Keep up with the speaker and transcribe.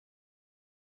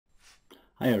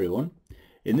Hi everyone.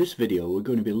 In this video we're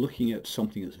going to be looking at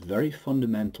something that's very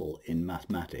fundamental in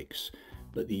mathematics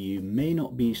but that you may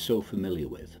not be so familiar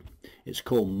with. It's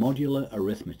called modular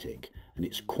arithmetic and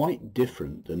it's quite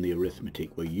different than the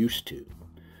arithmetic we're used to.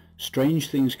 Strange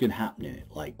things can happen in it,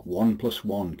 like 1 plus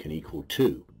 1 can equal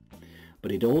 2,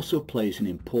 but it also plays an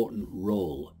important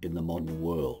role in the modern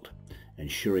world,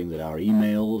 ensuring that our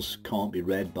emails can't be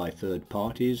read by third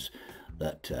parties,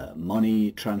 that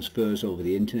money transfers over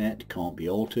the internet can't be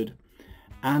altered,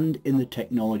 and in the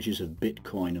technologies of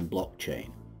Bitcoin and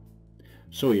blockchain.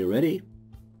 So are you ready?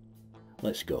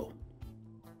 Let's go.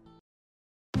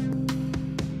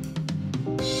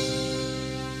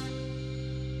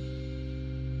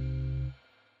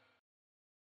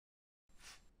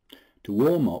 To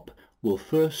warm up, we'll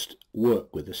first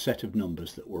work with a set of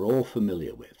numbers that we're all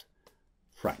familiar with,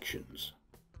 fractions.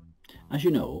 As you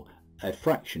know, a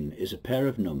fraction is a pair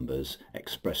of numbers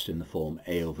expressed in the form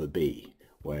a over b,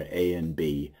 where a and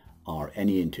b are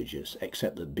any integers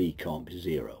except that b can't be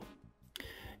 0.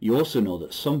 You also know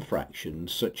that some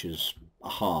fractions, such as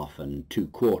a half and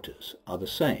 2/4, are the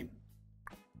same.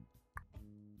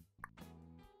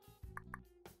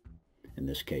 In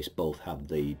this case, both have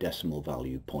the decimal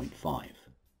value 0.5.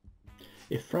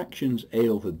 If fractions a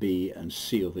over b and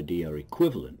c over d are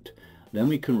equivalent, then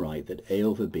we can write that a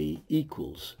over b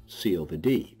equals c over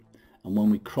d, and when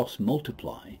we cross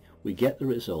multiply we get the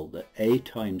result that a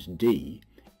times d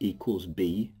equals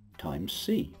b times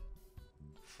c.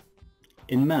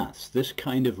 In maths, this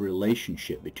kind of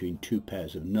relationship between two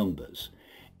pairs of numbers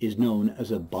is known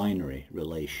as a binary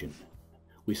relation.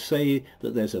 We say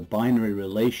that there's a binary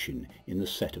relation in the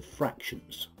set of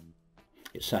fractions.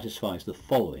 It satisfies the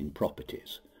following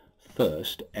properties.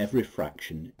 First, every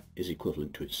fraction is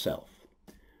equivalent to itself.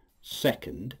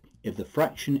 Second, if the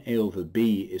fraction a over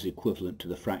b is equivalent to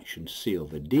the fraction c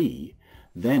over d,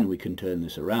 then we can turn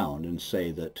this around and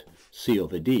say that c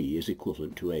over d is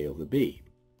equivalent to a over b.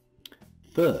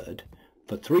 Third,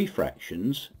 for three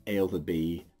fractions, a over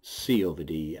b, c over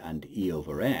d and e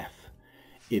over f,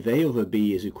 if a over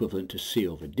b is equivalent to c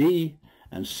over d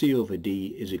and c over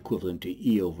d is equivalent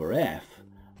to e over f,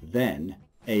 then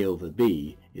a over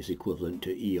b is equivalent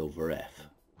to e over f.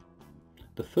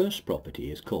 The first property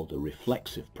is called the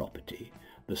reflexive property,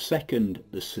 the second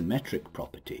the symmetric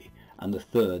property, and the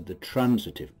third the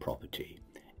transitive property.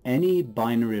 Any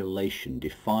binary relation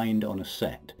defined on a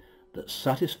set that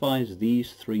satisfies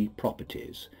these three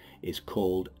properties is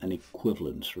called an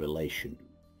equivalence relation.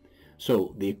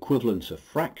 So the equivalence of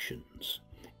fractions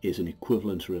is an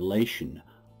equivalence relation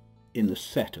in the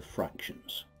set of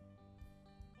fractions.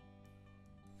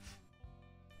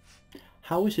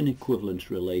 How is an equivalence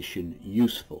relation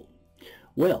useful?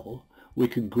 Well, we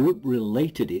can group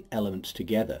related elements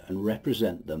together and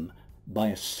represent them by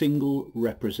a single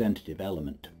representative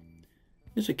element.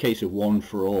 It's a case of one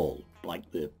for all, like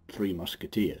the Three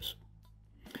Musketeers.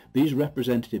 These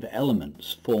representative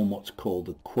elements form what's called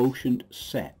the quotient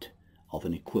set of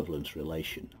an equivalence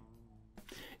relation.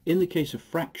 In the case of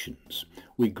fractions,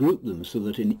 we group them so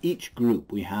that in each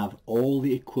group we have all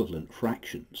the equivalent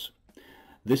fractions.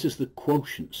 This is the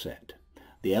quotient set,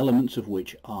 the elements of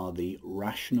which are the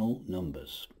rational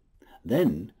numbers.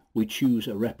 Then we choose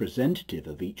a representative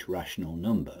of each rational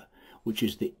number, which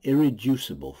is the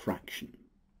irreducible fraction.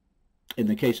 In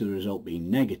the case of the result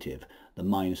being negative, the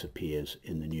minus appears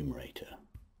in the numerator.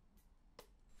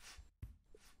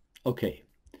 Okay,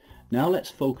 now let's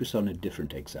focus on a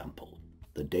different example,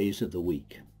 the days of the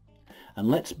week. And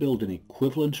let's build an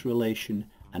equivalence relation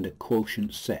and a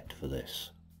quotient set for this.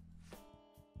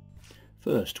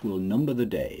 First, we'll number the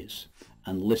days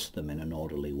and list them in an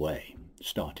orderly way,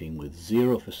 starting with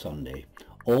 0 for Sunday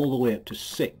all the way up to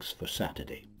 6 for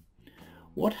Saturday.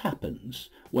 What happens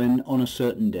when on a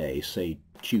certain day, say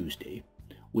Tuesday,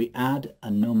 we add a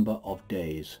number of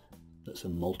days that's a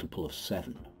multiple of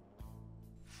 7?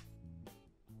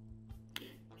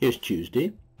 Here's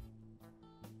Tuesday.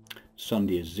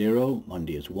 Sunday is 0,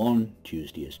 Monday is 1,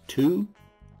 Tuesday is 2.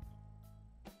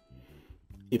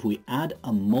 If we add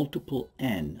a multiple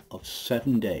n of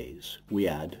 7 days, we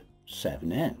add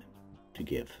 7n to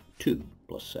give 2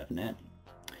 plus 7n.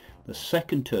 The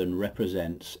second term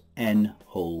represents n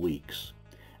whole weeks.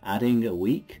 Adding a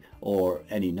week, or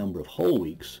any number of whole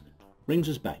weeks, brings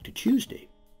us back to Tuesday.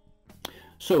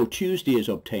 So Tuesday is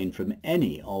obtained from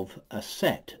any of a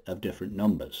set of different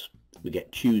numbers. We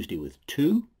get Tuesday with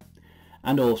 2,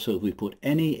 and also if we put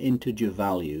any integer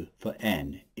value for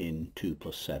n in 2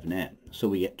 plus 7n. So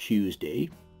we get Tuesday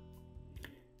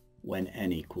when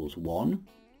n equals 1,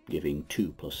 giving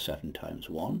 2 plus 7 times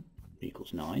 1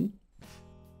 equals 9.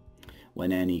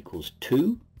 When n equals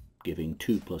 2, giving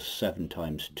 2 plus 7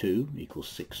 times 2 equals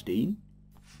 16.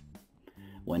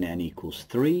 When n equals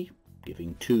 3,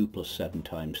 giving 2 plus 7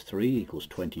 times 3 equals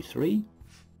 23,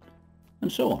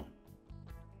 and so on.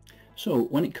 So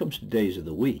when it comes to days of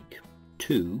the week,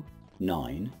 2,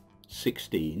 9,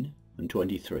 16 and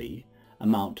 23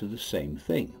 amount to the same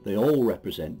thing. They all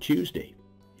represent Tuesday.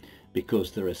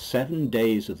 Because there are 7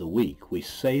 days of the week, we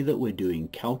say that we're doing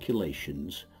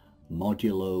calculations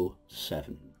modulo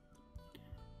 7.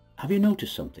 Have you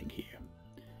noticed something here?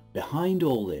 Behind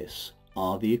all this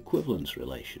are the equivalence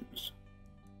relations.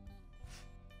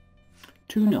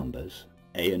 Two numbers,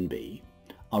 A and B,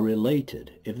 are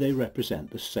related if they represent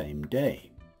the same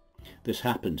day. This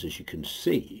happens, as you can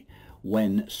see,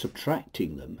 when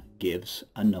subtracting them gives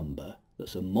a number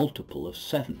that's a multiple of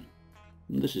 7.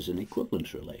 And this is an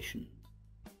equivalence relation.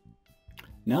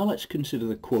 Now let's consider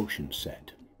the quotient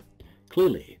set.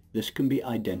 Clearly, this can be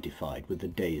identified with the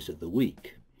days of the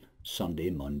week: Sunday,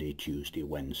 Monday, Tuesday,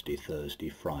 Wednesday, Thursday,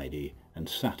 Friday and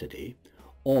Saturday,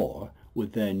 or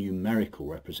with their numerical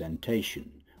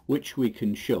representation, which we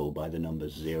can show by the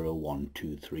numbers 0, 1,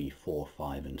 2, 3, 4,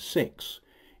 5 and 6,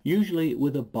 usually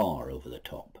with a bar over the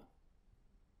top.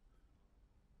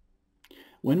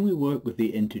 When we work with the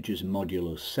integers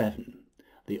modulo 7,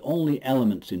 the only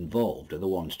elements involved are the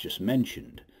ones just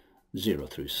mentioned, 0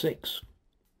 through 6.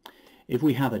 If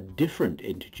we have a different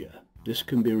integer, this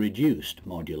can be reduced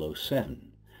modulo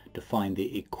 7 to find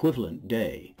the equivalent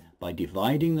day by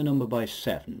dividing the number by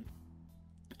 7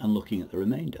 and looking at the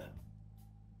remainder.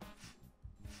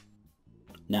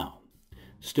 Now,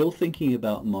 still thinking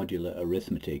about modular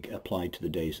arithmetic applied to the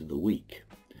days of the week,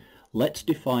 let's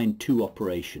define two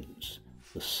operations,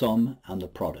 the sum and the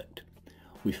product.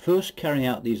 We first carry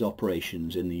out these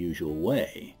operations in the usual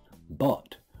way,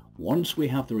 but once we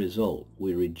have the result,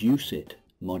 we reduce it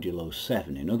modulo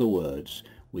 7. In other words,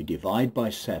 we divide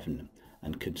by 7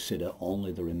 and consider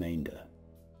only the remainder.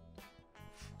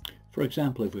 For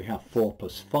example, if we have 4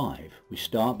 plus 5, we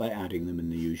start by adding them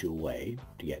in the usual way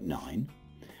to get 9.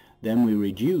 Then we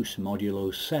reduce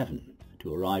modulo 7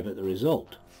 to arrive at the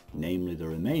result, namely the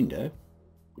remainder,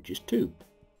 which is 2.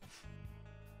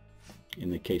 In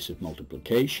the case of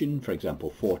multiplication, for example,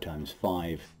 4 times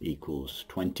 5 equals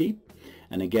 20,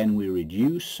 and again we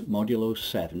reduce modulo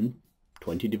 7,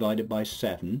 20 divided by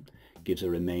 7 gives a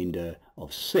remainder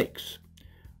of 6,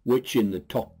 which in the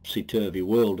topsy-turvy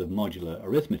world of modular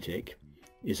arithmetic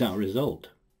is our result.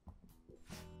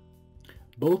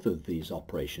 Both of these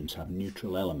operations have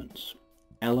neutral elements,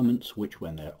 elements which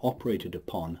when they're operated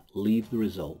upon leave the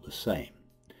result the same.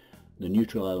 The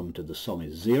neutral element of the sum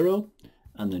is 0,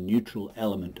 and the neutral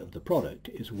element of the product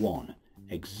is 1,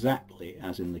 exactly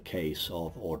as in the case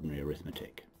of ordinary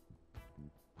arithmetic.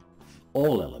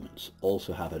 All elements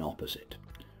also have an opposite.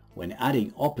 When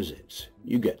adding opposites,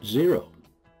 you get 0.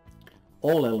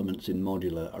 All elements in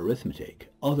modular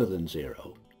arithmetic, other than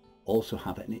 0, also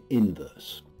have an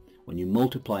inverse. When you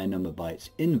multiply a number by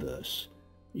its inverse,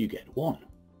 you get 1.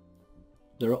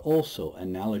 There are also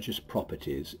analogous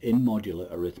properties in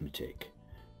modular arithmetic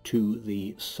to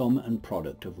the sum and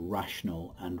product of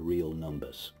rational and real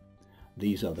numbers.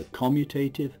 These are the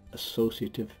commutative,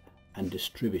 associative and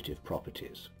distributive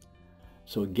properties.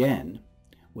 So again,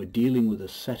 we're dealing with a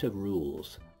set of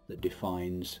rules that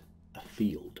defines a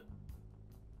field.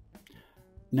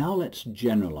 Now let's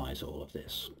generalize all of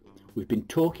this. We've been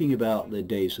talking about the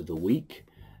days of the week,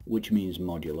 which means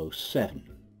modulo 7.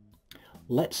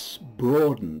 Let's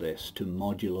broaden this to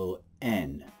modulo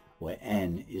n, where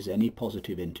n is any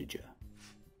positive integer.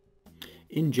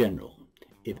 In general,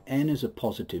 if n is a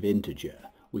positive integer,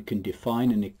 we can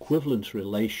define an equivalence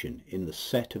relation in the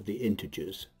set of the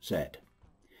integers z.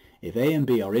 If a and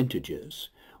b are integers,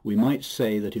 we might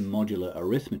say that in modular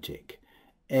arithmetic,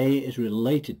 a is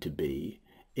related to b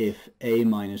if a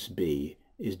minus b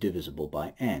is divisible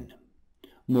by n.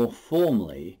 More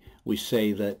formally, we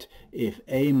say that if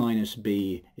a minus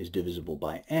b is divisible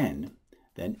by n,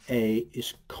 then a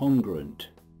is congruent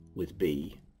with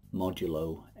b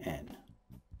modulo n.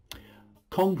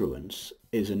 Congruence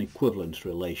is an equivalence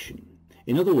relation.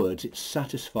 In other words, it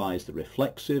satisfies the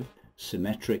reflexive,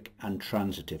 symmetric and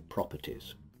transitive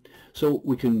properties. So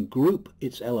we can group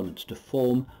its elements to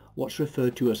form what's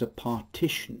referred to as a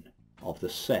partition of the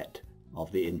set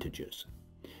of the integers.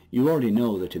 You already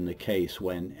know that in the case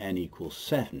when n equals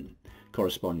 7,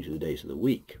 corresponding to the days of the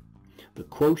week, the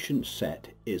quotient set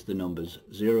is the numbers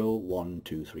 0, 1,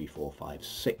 2, 3, 4, 5,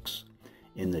 6.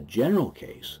 In the general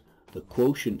case, the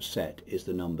quotient set is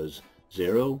the numbers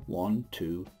 0, 1,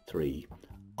 2, 3,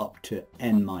 up to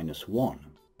n minus 1,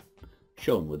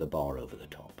 shown with a bar over the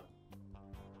top.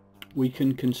 we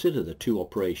can consider the two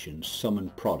operations sum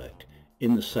and product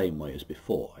in the same way as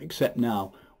before, except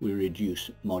now we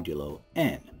reduce modulo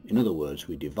n. In other words,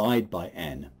 we divide by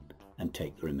n and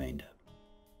take the remainder.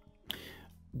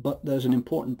 But there's an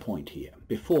important point here.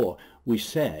 Before, we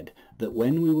said that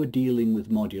when we were dealing with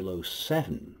modulo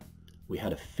 7, we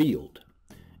had a field.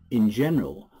 In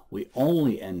general, we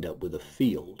only end up with a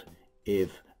field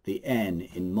if the n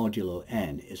in modulo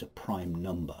n is a prime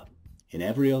number. In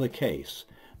every other case,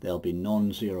 there'll be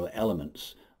non-zero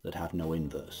elements that have no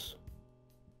inverse.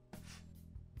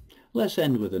 Let's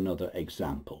end with another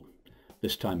example,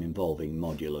 this time involving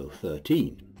modulo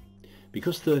 13.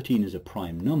 Because 13 is a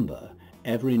prime number,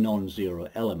 every non-zero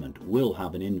element will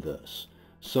have an inverse,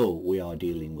 so we are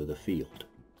dealing with a field.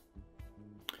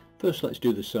 First, let's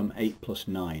do the sum 8 plus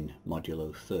 9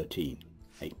 modulo 13.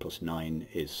 8 plus 9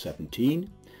 is 17.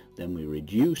 Then we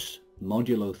reduce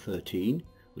modulo 13,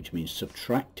 which means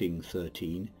subtracting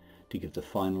 13, to give the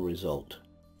final result,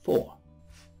 4.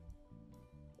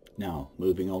 Now,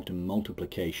 moving on to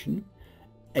multiplication,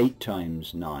 8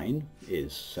 times 9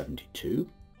 is 72.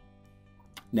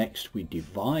 Next, we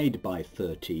divide by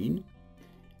 13.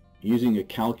 Using a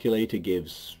calculator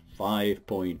gives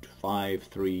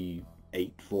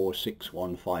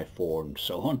 5.5384654 and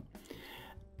so on.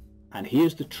 And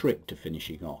here's the trick to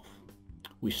finishing off.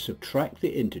 We subtract the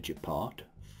integer part,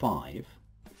 5,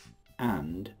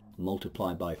 and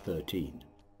multiply by 13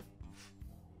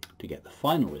 to get the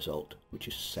final result, which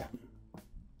is 7.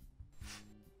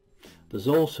 There's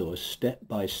also a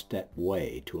step-by-step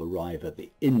way to arrive at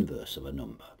the inverse of a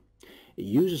number. It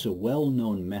uses a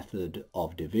well-known method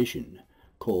of division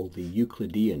called the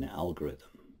Euclidean algorithm.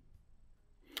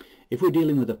 If we're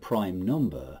dealing with a prime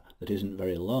number that isn't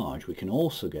very large, we can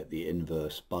also get the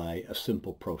inverse by a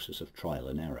simple process of trial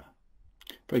and error.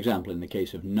 For example, in the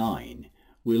case of 9,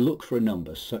 we look for a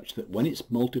number such that when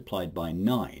it's multiplied by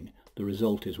 9, the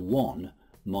result is 1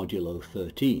 modulo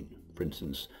 13. For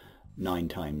instance, 9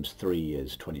 times 3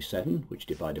 is 27, which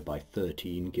divided by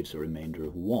 13 gives a remainder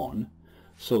of 1.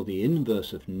 So the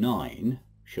inverse of 9,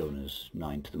 shown as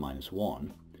 9 to the minus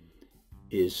 1,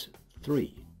 is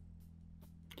 3.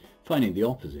 Finding the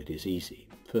opposite is easy.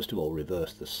 First of all,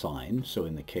 reverse the sign. So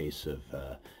in the case of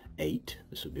 8,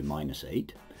 this would be minus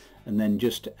 8. And then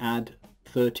just add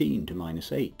 13 to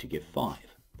minus 8 to give 5.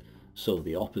 So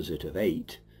the opposite of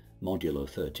 8, modulo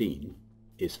 13,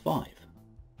 is 5.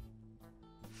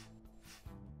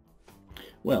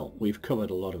 Well, we've covered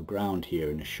a lot of ground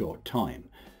here in a short time,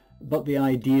 but the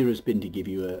idea has been to give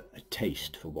you a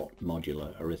taste for what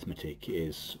modular arithmetic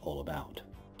is all about.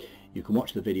 You can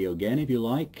watch the video again if you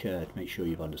like, to make sure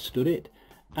you've understood it,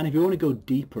 and if you want to go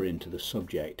deeper into the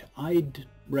subject, I'd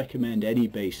recommend any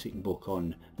basic book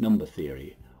on number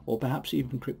theory, or perhaps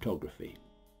even cryptography.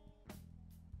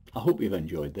 I hope you've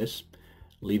enjoyed this.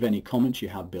 Leave any comments you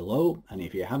have below, and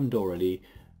if you haven't already,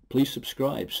 please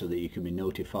subscribe so that you can be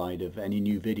notified of any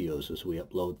new videos as we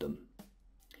upload them.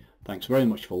 Thanks very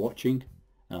much for watching,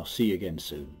 and I'll see you again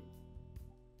soon.